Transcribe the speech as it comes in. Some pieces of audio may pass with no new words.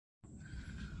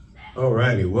All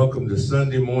righty, welcome to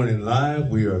Sunday Morning Live.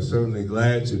 We are certainly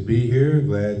glad to be here,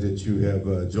 glad that you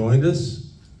have joined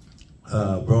us.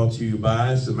 Brought to you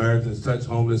by Samaritan's Touch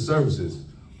Homeless Services.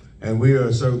 And we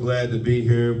are so glad to be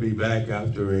here, be back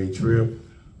after a trip,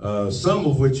 some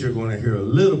of which you're going to hear a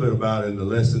little bit about in the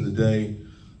lesson today.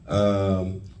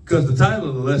 Because the title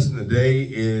of the lesson today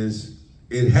is,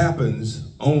 It Happens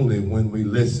Only When We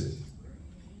Listen.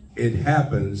 It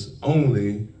happens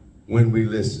only when we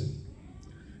listen.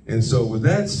 And so with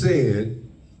that said,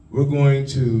 we're going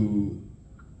to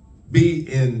be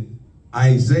in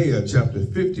Isaiah chapter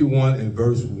 51 and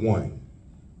verse 1.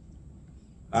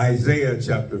 Isaiah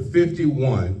chapter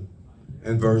 51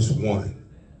 and verse 1.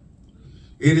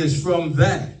 It is from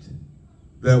that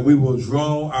we will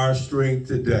draw our strength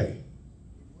today.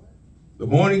 The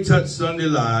Morning Touch Sunday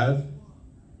Live,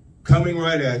 coming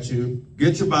right at you.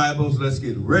 Get your Bibles. Let's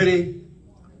get ready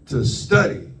to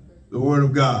study the Word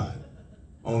of God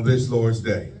on this Lord's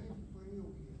Day.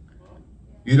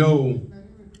 You know,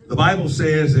 the Bible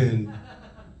says in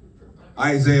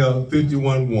Isaiah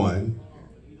 51:1,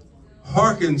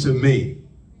 hearken to me,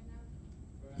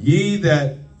 ye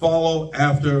that follow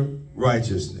after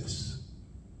righteousness,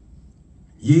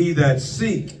 ye that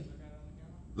seek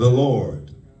the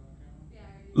Lord.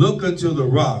 Look unto the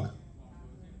rock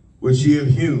which ye have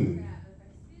hewn,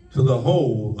 to the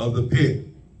hole of the pit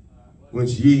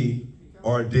which ye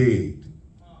are digged.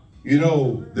 You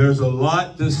know, there's a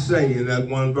lot to say in that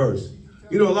one verse.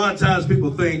 You know, a lot of times people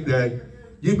think that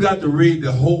you've got to read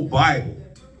the whole Bible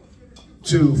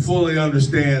to fully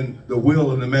understand the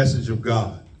will and the message of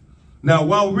God. Now,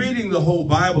 while reading the whole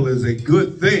Bible is a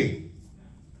good thing,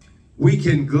 we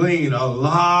can glean a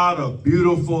lot of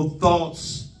beautiful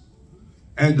thoughts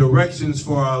and directions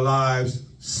for our lives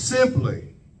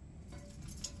simply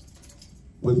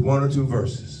with one or two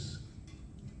verses.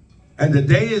 And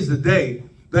today is the day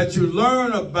that you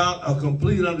learn about a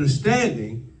complete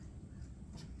understanding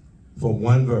from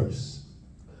one verse.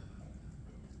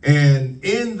 And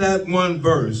in that one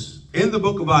verse, in the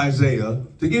book of Isaiah,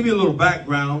 to give you a little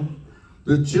background,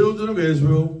 the children of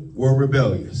Israel were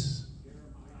rebellious.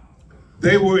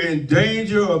 They were in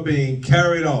danger of being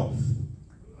carried off.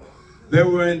 They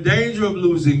were in danger of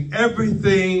losing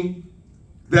everything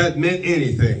that meant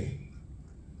anything.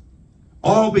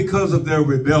 All because of their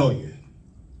rebellion.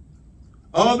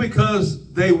 All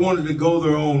because they wanted to go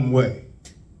their own way.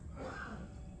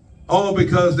 All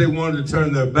because they wanted to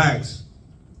turn their backs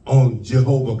on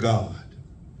Jehovah God.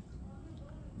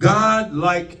 God,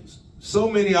 like so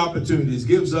many opportunities,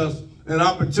 gives us an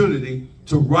opportunity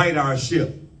to right our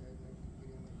ship.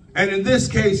 And in this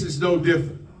case, it's no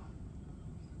different.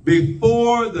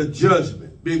 Before the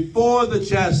judgment, before the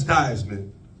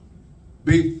chastisement,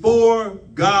 before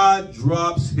God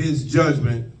drops his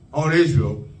judgment on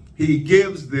Israel, he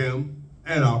gives them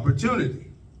an opportunity.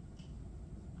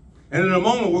 And in a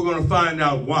moment, we're going to find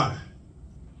out why.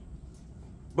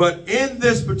 But in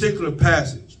this particular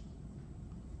passage,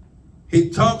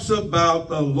 he talks about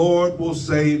the Lord will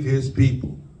save his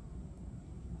people.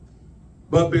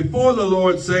 But before the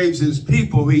Lord saves his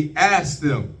people, he asks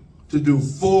them to do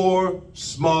 4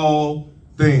 small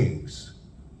things.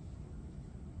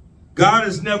 God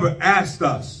has never asked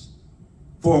us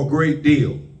for a great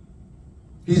deal.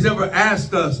 He's never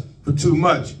asked us for too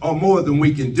much or more than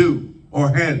we can do or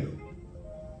handle.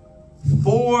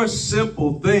 4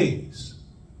 simple things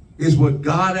is what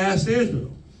God asked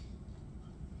Israel.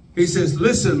 He says,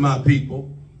 listen, my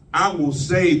people, I will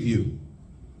save you,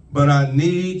 but I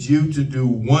need you to do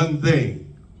one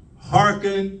thing.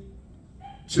 Hearken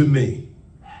to me.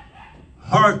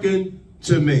 Hearken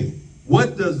to me.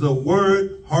 What does the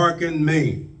word hearken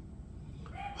mean?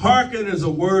 Hearken is a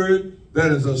word that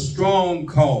is a strong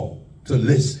call to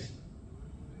listen.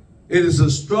 It is a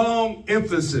strong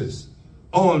emphasis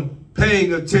on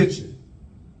paying attention.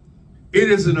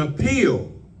 It is an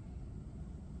appeal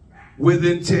with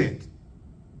intent.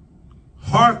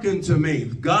 Hearken to me.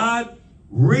 God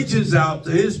reaches out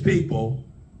to his people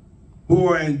who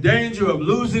are in danger of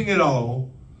losing it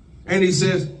all, and he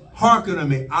says, hearken to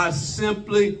me. I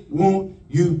simply want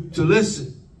you to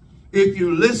listen. If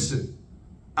you listen,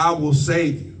 I will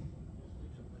save you.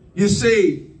 You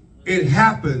see, it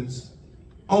happens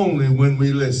only when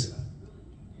we listen.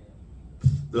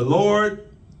 The Lord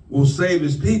will save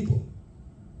his people.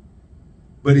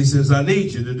 But he says, I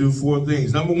need you to do 4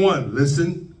 things. Number 1,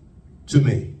 listen to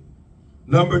me.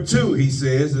 Number 2, he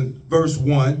says in verse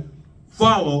 1,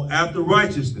 follow after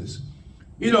righteousness.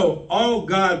 You know, all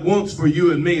God wants for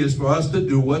you and me is for us to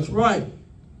do what's right.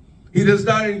 He does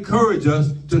not encourage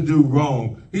us to do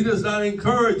wrong. He does not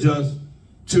encourage us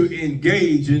to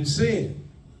engage in sin.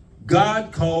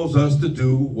 God calls us to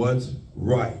do what's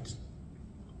right.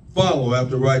 Follow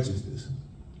after righteousness.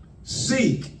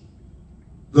 Seek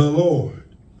the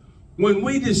Lord. When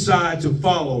we decide to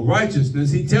follow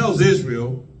righteousness, he tells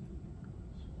Israel,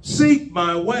 seek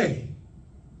my way.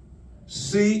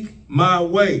 Seek my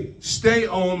way. Stay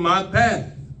on my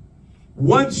path.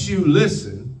 Once you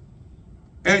listen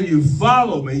and you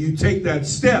follow me, you take that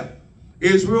step.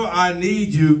 Israel, I need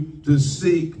you to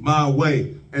seek my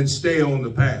way and stay on the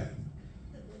path.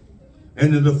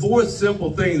 And then the fourth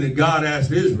simple thing that God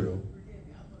asked Israel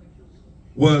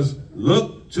was,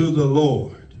 look to the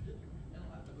Lord.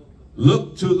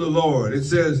 Look to the Lord. It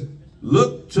says,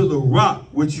 look to the rock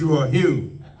which you are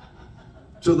hewn,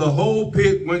 to the whole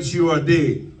pit whence you are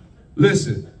digged.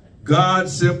 Listen, God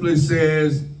simply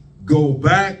says, go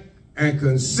back and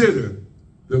consider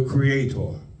the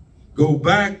Creator. Go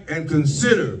back and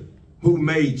consider who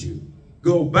made you.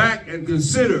 Go back and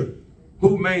consider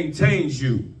who maintains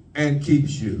you and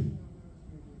keeps you.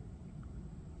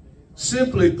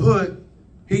 Simply put,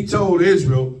 he told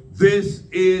Israel, this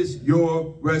is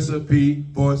your recipe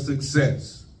for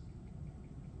success.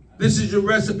 This is your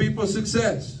recipe for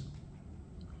success.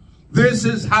 This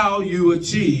is how you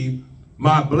achieve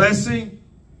my blessing.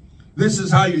 This is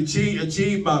how you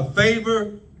achieve my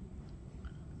favor.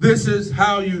 This is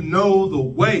how you know the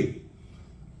way.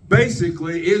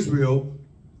 Basically, Israel,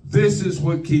 this is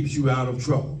what keeps you out of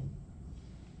trouble.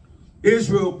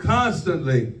 Israel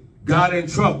constantly got in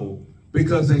trouble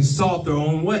because they sought their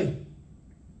own way.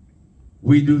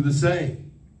 We do the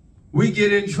same. We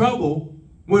get in trouble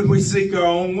when we seek our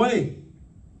own way.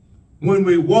 When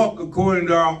we walk according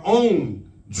to our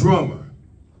own drummer.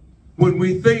 When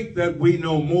we think that we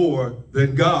know more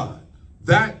than God.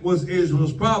 That was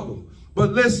Israel's problem.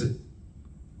 But listen,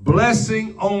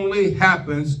 blessing only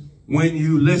happens when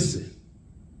you listen.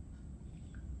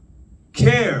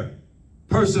 Care,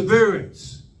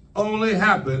 perseverance only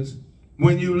happens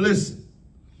when you listen.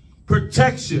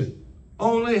 Protection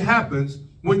only happens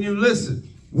when you listen.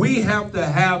 We have to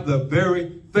have the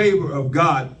very favor of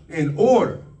God in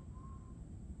order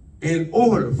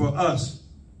for us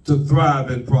to thrive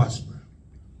and prosper.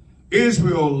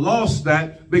 Israel lost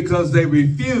that because they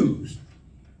refused.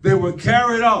 They were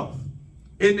carried off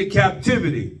into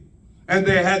captivity, and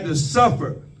they had to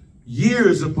suffer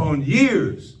years upon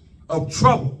years of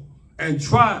trouble and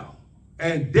trial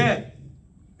and death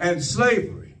and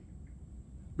slavery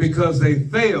because they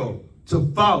failed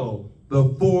to follow the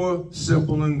four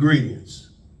simple ingredients.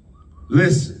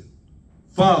 Listen,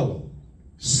 follow,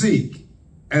 seek,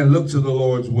 and look to the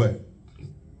Lord's way.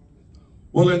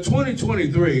 Well, in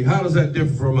 2023, how does that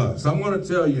differ from us? I'm going to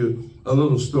tell you a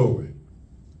little story.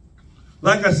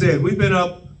 Like I said, we've been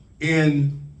up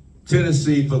in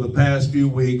Tennessee for the past few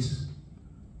weeks,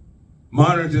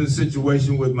 monitoring the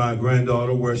situation with my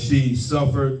granddaughter where she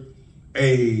suffered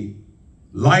a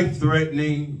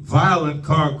life-threatening, violent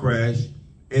car crash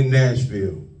in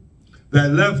Nashville that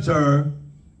left her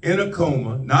in a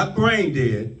coma, not brain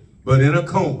dead, but in a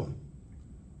coma,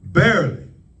 barely,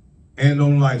 and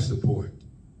on life support.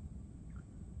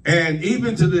 And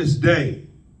even to this day,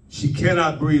 she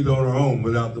cannot breathe on her own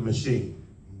without the machine.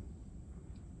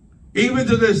 Even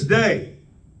to this day,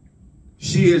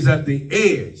 she is at the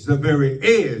edge, the very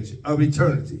edge of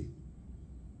eternity.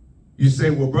 You say,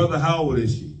 well, brother, how old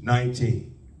is she?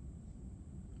 19.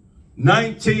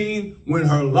 19 when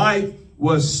her life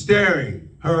was staring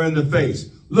her in the face,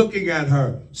 looking at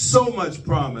her, so much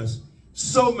promise,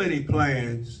 so many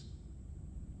plans.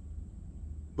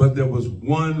 But there was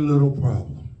one little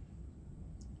problem.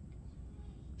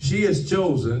 She has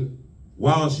chosen,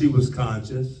 while she was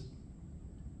conscious,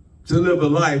 to live a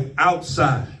life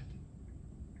outside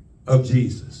of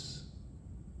Jesus.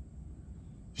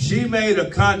 She made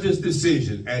a conscious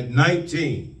decision at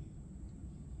 19.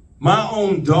 My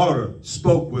own daughter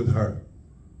spoke with her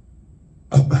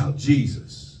about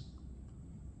Jesus.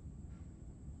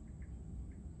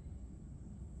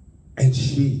 And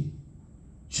she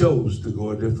chose to go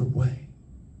a different way.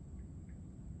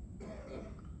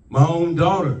 My own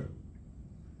daughter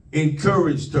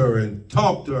encouraged her and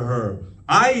talked to her.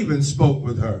 I even spoke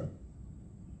with her.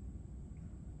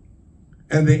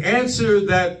 And the answer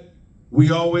that we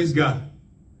always got,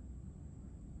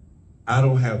 I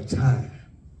don't have time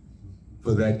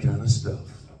for that kind of stuff.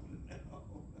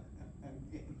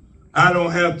 I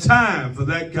don't have time for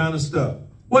that kind of stuff.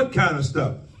 What kind of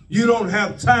stuff? You don't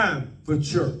have time for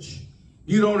church.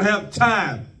 You don't have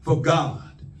time for God.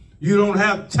 You don't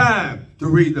have time to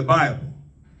read the Bible.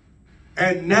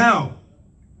 And now,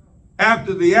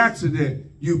 after the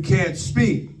accident, you can't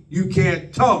speak. You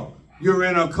can't talk. You're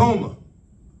in a coma.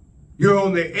 You're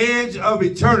on the edge of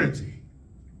eternity.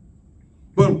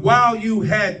 But while you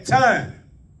had time,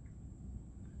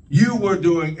 you were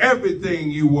doing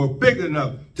everything you were big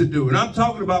enough to do. And I'm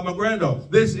talking about my granddaughter.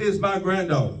 This is my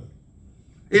granddaughter.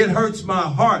 It hurts my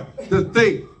heart to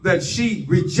think that she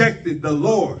rejected the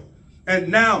Lord. And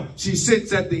now she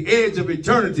sits at the edge of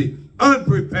eternity,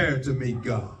 unprepared to meet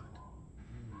God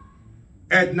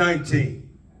at 19.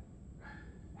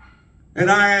 And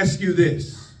I ask you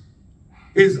this,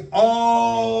 is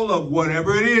all of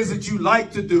whatever it is that you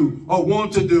like to do or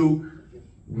want to do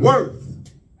worth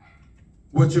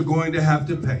what you're going to have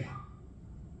to pay?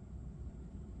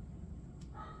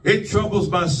 It troubles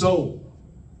my soul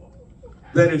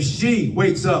that if she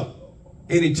wakes up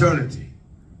in eternity,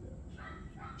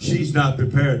 she's not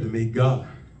prepared to meet God.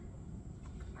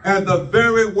 And the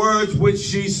very words which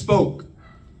she spoke,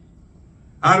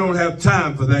 I don't have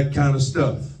time for that kind of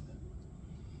stuff.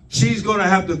 She's going to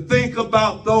have to think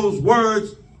about those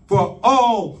words for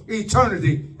all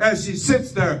eternity as she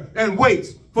sits there and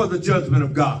waits for the judgment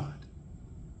of God.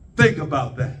 Think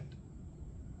about that.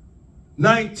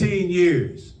 19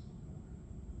 years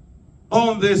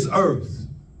on this earth.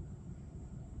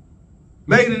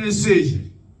 Made a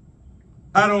decision.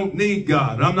 I don't need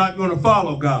God. I'm not going to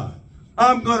follow God.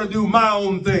 I'm going to do my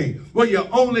own thing. Well, you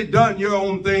only done your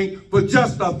own thing for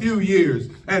just a few years.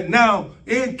 And now,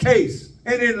 in case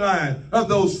and in line of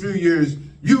those few years,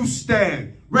 you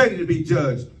stand ready to be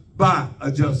judged by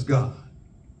a just God.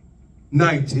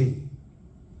 19.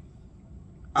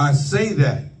 I say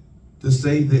that to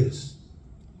say this.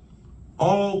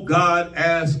 All God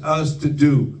asks us to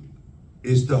do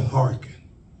is to hearken,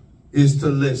 is to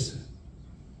listen.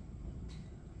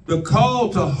 The call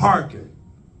to hearken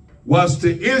was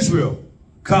to Israel,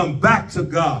 come back to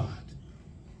God,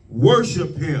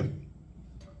 worship him,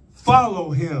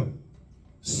 follow him,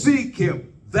 seek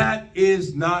him. That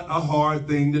is not a hard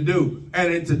thing to do.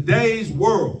 And in today's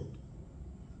world,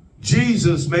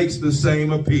 Jesus makes the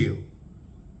same appeal.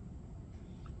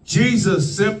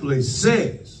 Jesus simply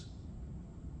says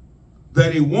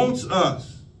that he wants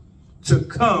us to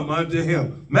come unto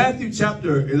him. Matthew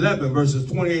chapter 11, verses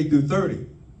 28 through 30.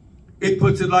 It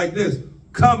puts it like this.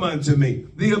 Come unto me.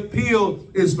 The appeal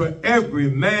is for every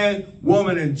man,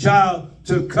 woman, and child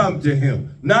to come to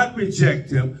him. Not reject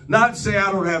him. Not say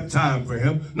I don't have time for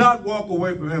him. Not walk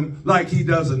away from him like he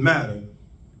doesn't matter.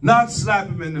 Not slap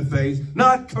him in the face.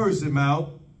 Not curse him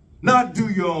out. Not do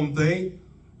your own thing.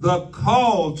 The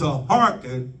call to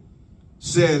hearken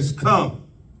says come.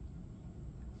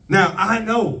 Now, I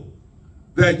know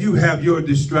that you have your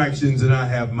distractions and I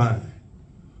have mine.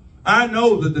 I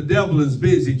know that the devil is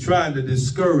busy trying to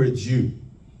discourage you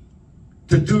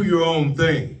to do your own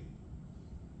thing.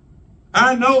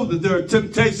 I know that there are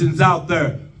temptations out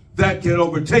there that can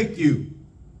overtake you.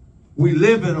 We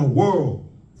live in a world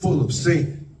full of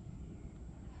sin.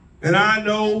 And I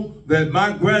know that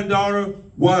my granddaughter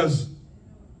was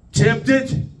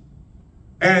tempted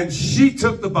and she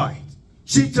took the bite.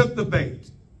 She took the bait.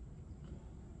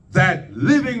 That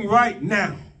living right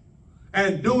now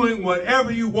and doing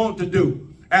whatever you want to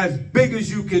do, as big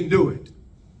as you can do it,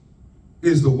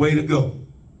 is the way to go.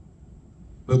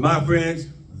 But my friends,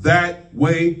 that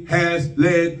way has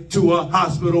led to a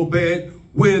hospital bed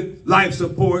with life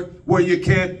support where you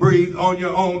can't breathe on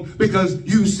your own because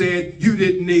you said you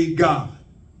didn't need God.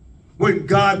 When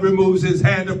God removes his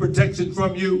hand of protection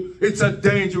from you, it's a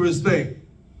dangerous thing.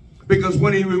 Because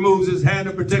when he removes his hand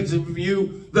of protection from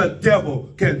you, the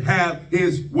devil can have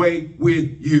his way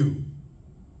with you.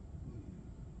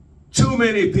 Too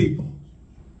many people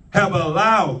have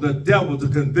allowed the devil to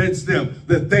convince them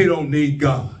that they don't need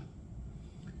God.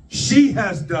 She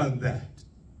has done that.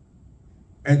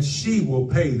 And she will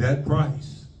pay that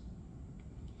price.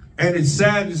 And it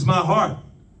saddens my heart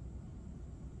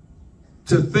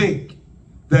to think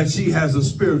that she has a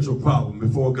spiritual problem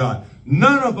before God.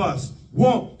 None of us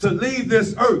want to leave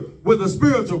this earth with a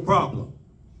spiritual problem.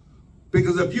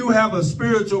 Because if you have a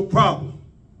spiritual problem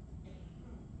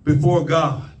before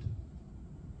God,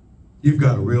 you've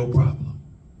got a real problem.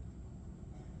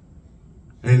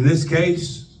 And in this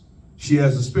case, she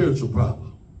has a spiritual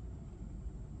problem.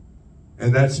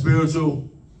 And that spiritual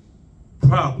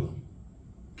problem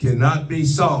cannot be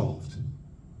solved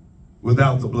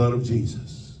without the blood of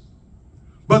Jesus.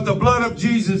 But the blood of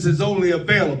Jesus is only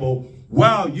available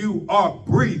while you are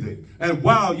breathing and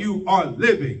while you are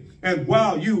living and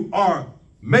while you are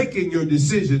making your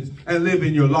decisions and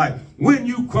living your life. When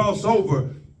you cross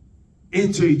over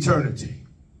into eternity,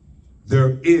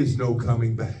 there is no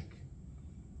coming back.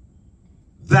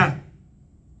 That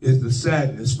is the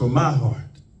sadness for my heart,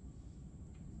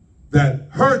 that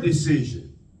her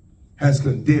decision has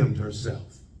condemned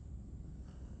herself.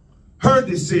 Her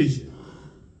decision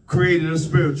created a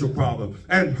spiritual problem,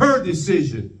 and her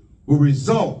decision will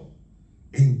result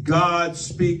in God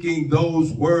speaking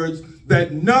those words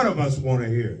that none of us want to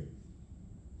hear.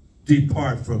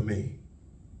 Depart from me,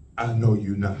 I know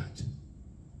you not.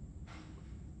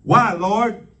 Why,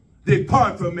 Lord?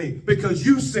 Depart from me, because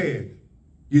you said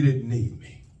you didn't need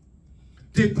me.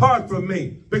 Depart from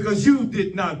me, because you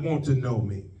did not want to know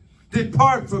me.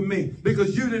 Depart from me,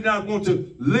 because you did not want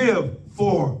to live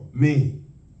for me.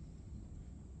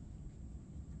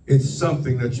 It's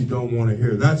something that you don't want to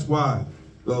hear. That's why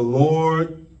the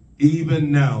Lord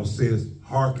even now says,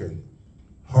 hearken,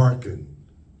 hearken,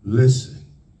 listen,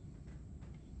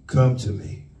 come to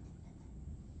me.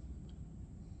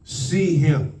 See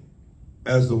him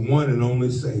as the one and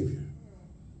only Savior.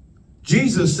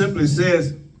 Jesus simply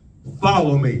says,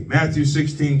 follow me, Matthew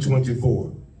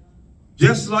 16:24.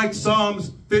 Just like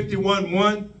Psalms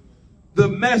 51:1, the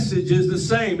message is the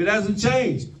same. It hasn't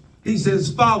changed. He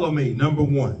says, follow me, number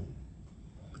one.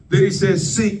 Then he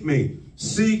says, seek me.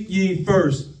 Seek ye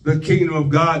first the kingdom of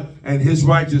God and his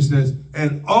righteousness,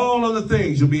 and all other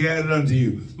things will be added unto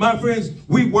you. My friends,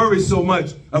 we worry so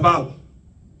much about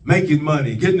making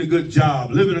money, getting a good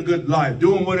job, living a good life,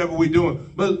 doing whatever we're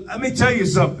doing. But let me tell you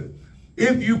something.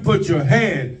 If you put your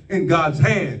hand in God's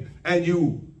hand and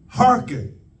you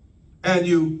hearken and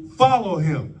you follow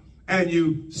him and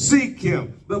you seek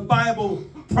him, the Bible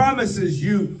promises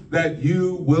you that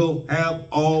you will have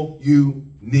all you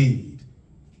need.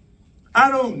 I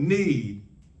don't need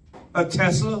a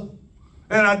Tesla,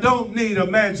 and I don't need a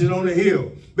mansion on a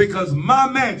hill, because my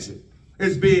mansion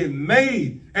is being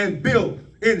made and built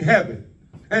in heaven,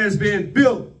 and it's being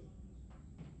built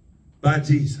by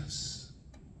Jesus.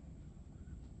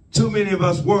 Too many of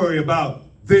us worry about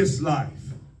this life.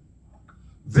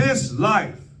 This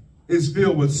life is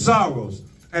filled with sorrows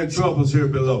and troubles here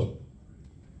below.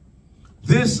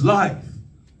 This life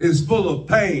is full of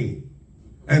pain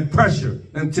and pressure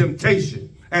and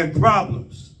temptation and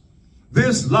problems.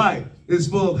 This life is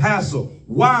full of hassle.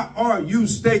 Why are you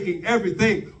staking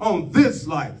everything on this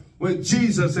life when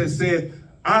Jesus has said,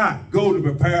 I go to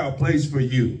prepare a place for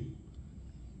you?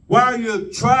 Why are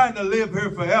you trying to live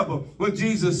here forever when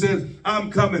Jesus says,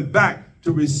 I'm coming back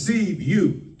to receive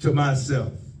you to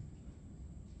myself?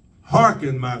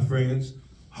 Hearken, my friends.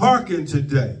 Hearken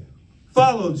today.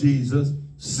 Follow Jesus.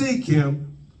 Seek him.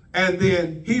 And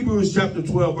then Hebrews chapter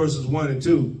 12 verses 1 and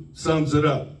 2 sums it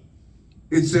up.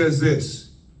 It says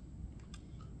this: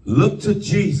 look to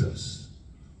Jesus,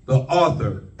 the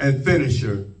author and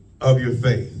finisher of your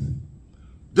faith.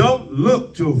 Don't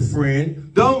look to a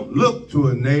friend. Don't look to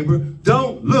a neighbor.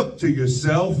 Don't look to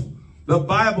yourself. The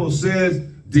Bible says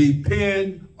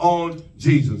depend on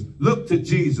Jesus. Look to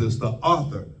Jesus, the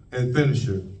author and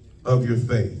finisher of your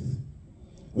faith.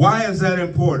 Why is that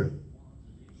important?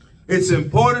 It's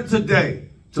important today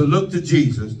to look to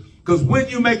Jesus, because when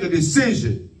you make a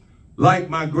decision like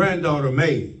my granddaughter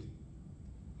made,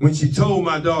 when she told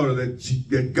my daughter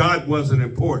that God wasn't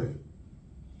important,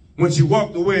 when she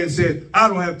walked away and said, I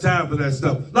don't have time for that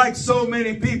stuff. Like so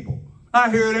many people. I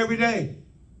hear it every day.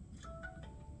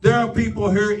 There are people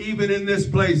here, even in this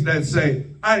place, that say,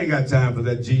 I ain't got time for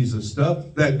that Jesus stuff,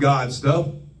 that God stuff.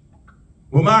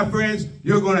 Well, my friends,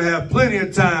 you're going to have plenty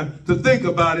of time to think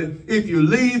about it if you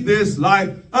leave this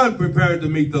life unprepared to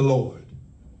meet the Lord.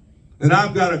 And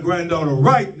I've got a granddaughter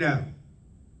right now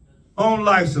on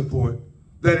life support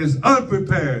that is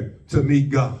unprepared to meet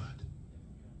God.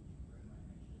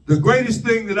 The greatest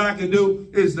thing that I can do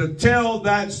is to tell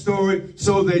that story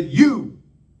so that you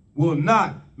will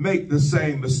not make the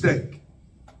same mistake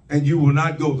and you will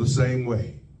not go the same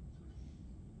way.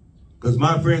 Because,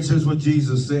 my friends, here's what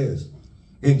Jesus says.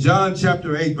 In John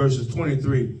chapter 8, verses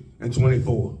 23 and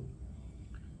 24,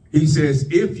 he says,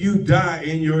 if you die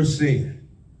in your sin,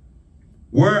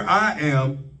 where I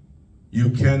am,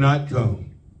 you cannot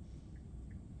come.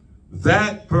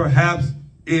 That perhaps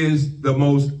is the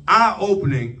most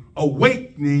eye-opening,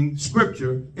 awakening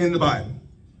scripture in the Bible.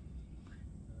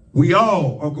 We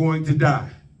all are going to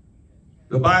die.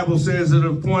 The Bible says that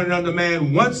it's appointed unto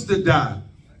man once to die,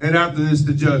 and after this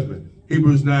the judgment.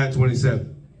 Hebrews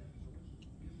 9:27.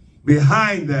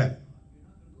 Behind that,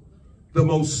 the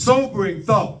most sobering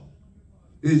thought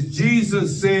is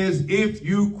Jesus says, if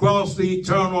you cross the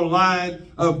eternal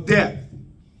line of death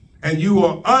and you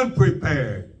are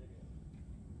unprepared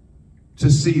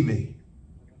to see me,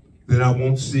 then I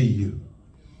won't see you.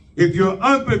 If you're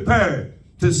unprepared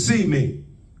to see me,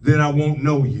 then I won't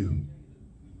know you.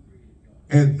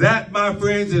 And that, my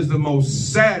friends, is the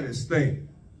most saddest thing.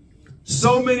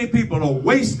 So many people are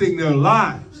wasting their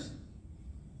lives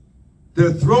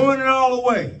They're throwing it all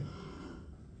away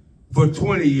for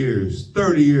 20 years,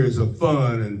 30 years of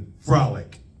fun and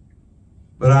frolic.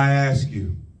 But I ask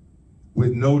you,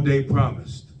 with no day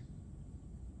promised,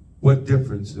 what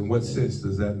difference and what sense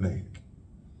does that make?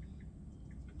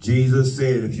 Jesus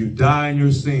said, if you die in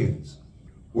your sins,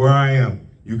 where I am,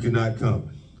 you cannot come.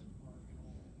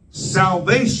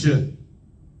 Salvation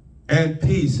and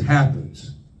peace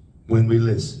happens when we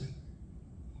listen.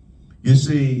 You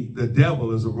see, the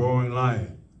devil is a roaring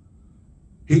lion.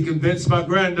 He convinced my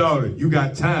granddaughter, you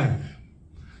got time.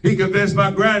 He convinced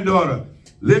my granddaughter,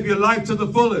 live your life to the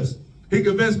fullest. He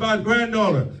convinced my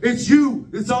granddaughter, it's you.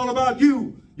 It's all about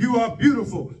you. You are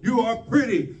beautiful. You are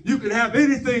pretty. You can have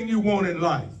anything you want in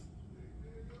life.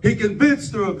 He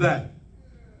convinced her of that.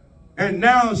 And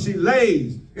now she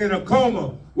lays in a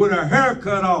coma with her hair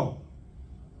cut off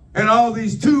and all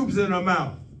these tubes in her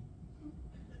mouth.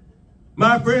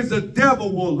 My friends, the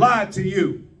devil will lie to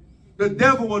you. The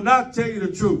devil will not tell you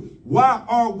the truth. Why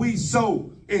are we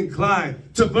so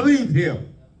inclined to believe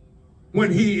him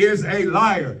when he is a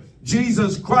liar?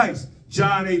 Jesus Christ,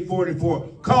 John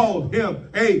 8:44, called him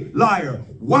a liar.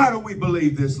 Why do we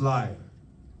believe this liar?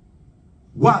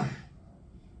 Why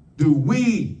do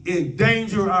we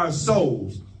endanger our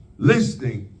souls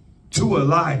listening to a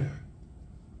liar?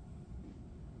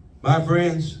 My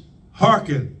friends,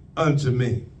 hearken unto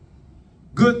me.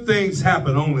 Good things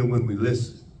happen only when we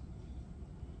listen.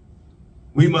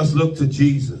 We must look to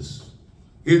Jesus.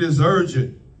 It is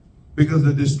urgent because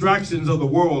the distractions of the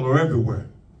world are everywhere.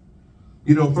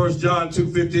 You know, 1 John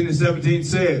 2:15 and 17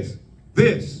 says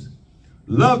this,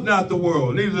 love not the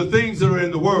world, neither the things that are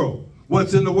in the world.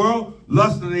 What's in the world?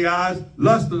 Lust of the eyes,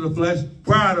 lust of the flesh,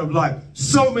 pride of life.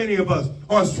 So many of us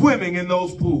are swimming in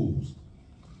those pools.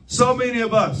 So many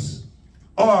of us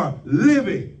are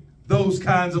living those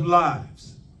kinds of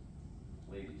lives.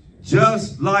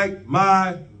 Just like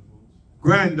my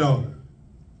granddaughter,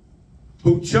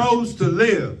 who chose to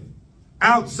live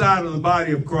outside of the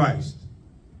body of Christ.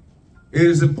 It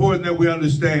is important that we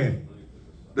understand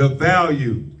the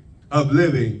value of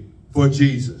living for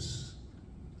Jesus.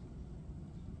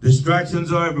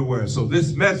 Distractions are everywhere, so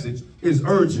this message is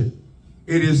urgent.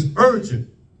 It is urgent,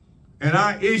 and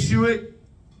I issue it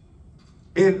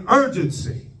in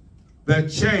urgency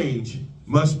that change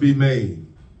must be made.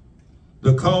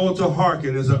 The call to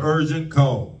hearken is an urgent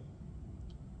call.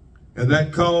 And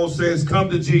that call says, come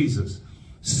to Jesus.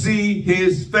 See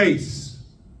his face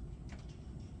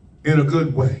in a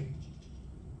good way.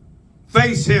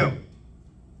 Face him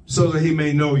so that he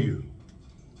may know you.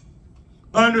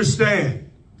 Understand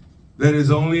that it's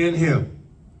only in him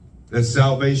that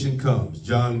salvation comes.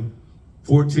 John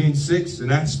 14:6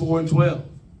 and Acts 4:12.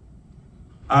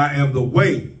 I am the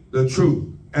way, the truth,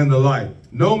 and the life.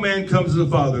 No man comes to the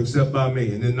Father except by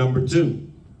me. And then number 2,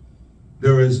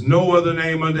 there is no other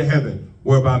name under heaven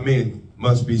whereby men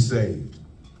must be saved.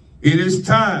 It is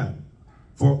time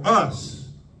for us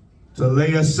to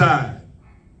lay aside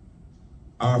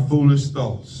our foolish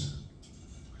thoughts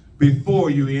before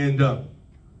you end up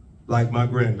like my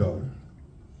granddaughter.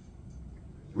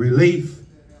 Relief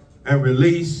and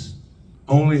release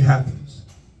only happens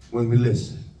when we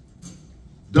listen.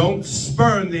 Don't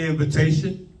spurn the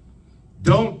invitation.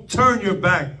 Don't turn your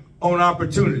back on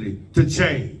opportunity to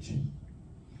change.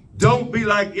 Don't be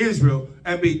like Israel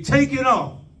and be taken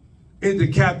off into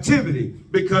captivity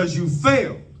because you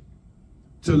failed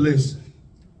to listen.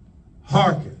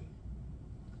 Hearken.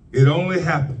 It only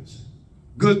happens.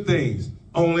 Good things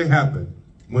only happen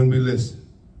when we listen.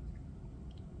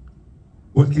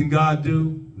 What can God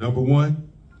do? Number 1,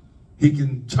 he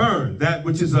can turn that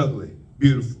which is ugly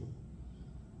beautiful.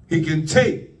 He can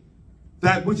take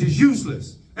that which is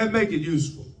useless and make it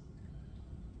useful.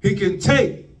 He can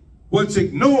take what's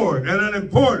ignored and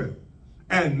unimportant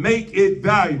and make it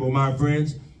valuable, my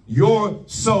friends. Your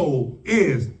soul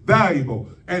is valuable,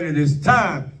 and it is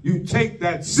time you take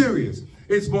that serious.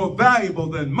 It's more valuable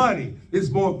than money. It's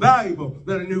more valuable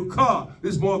than a new car.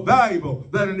 It's more valuable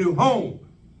than a new home.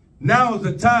 Now is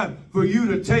the time for you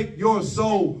to take your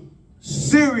soul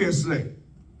seriously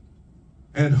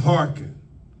and hearken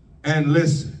and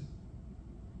listen.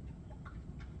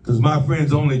 Because, my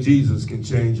friends, only Jesus can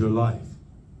change your life.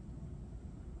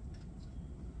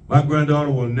 My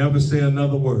granddaughter will never say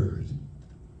another word.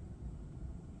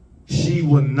 She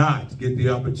will not get the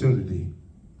opportunity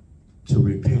to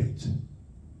repent.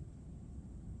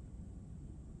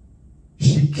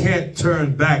 She can't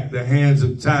turn back the hands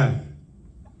of time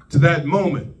to that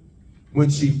moment when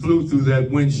she flew through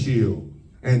that windshield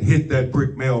and hit that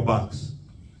brick mailbox.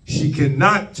 She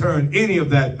cannot turn any of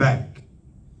that back.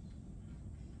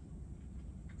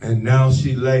 And now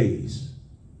she lays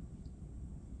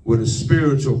with a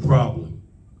spiritual problem,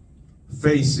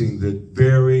 facing the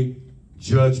very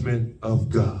judgment of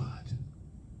God.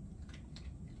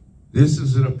 This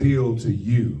is an appeal to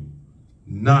you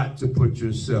not to put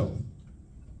yourself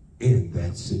in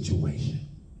that situation.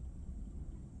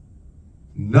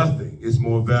 Nothing is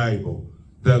more valuable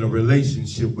than a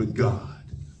relationship with God.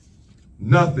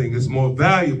 Nothing is more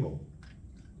valuable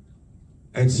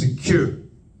and secure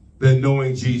than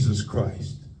knowing Jesus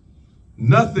Christ.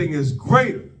 Nothing is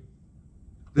greater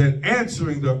than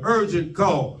answering the urgent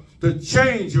call to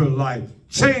change your life,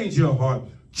 change your heart,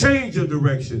 change your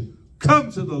direction.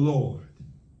 Come to the Lord.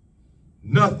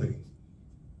 Nothing,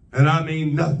 and I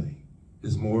mean nothing,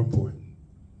 is more important.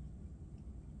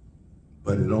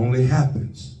 But it only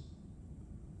happens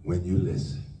when you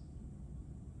listen.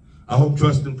 I hope,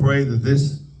 trust, and pray that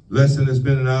this lesson has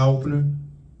been an eye-opener.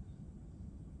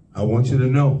 I want you to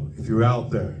know, if you're out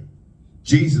there,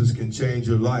 Jesus can change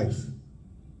your life.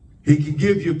 He can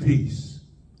give you peace.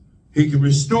 He can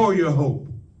restore your hope.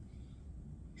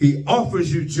 He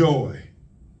offers you joy.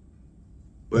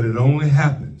 But it only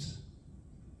happens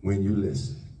when you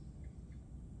listen.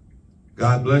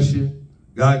 God bless you.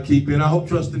 God keep you. And I hope,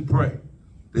 trust, and pray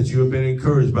that you have been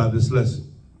encouraged by this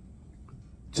lesson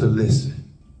to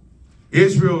listen.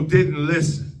 Israel didn't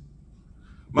listen.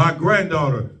 My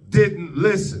granddaughter didn't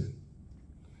listen.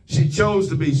 She chose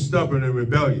to be stubborn and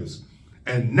rebellious.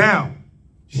 And now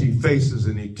she faces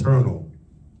an eternal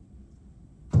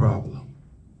problem,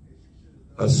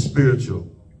 a spiritual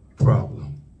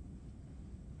problem.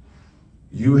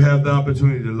 You have the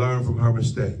opportunity to learn from her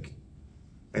mistake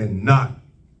and not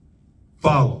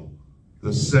follow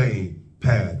the same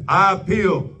path. I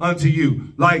appeal unto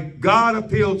you like God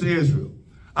appealed to Israel.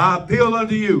 I appeal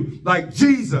unto you like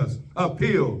Jesus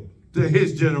appealed to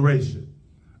his generation.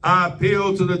 I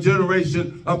appeal to the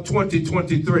generation of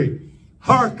 2023.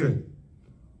 Hearken,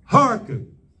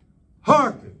 hearken,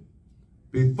 hearken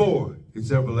before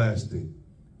it's everlasting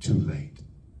too late.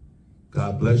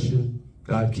 God bless you.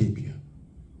 God keep you.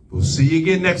 We'll see you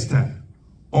again next time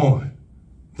on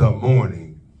The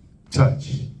Morning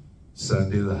Touch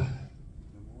Sunday Live.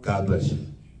 God bless you.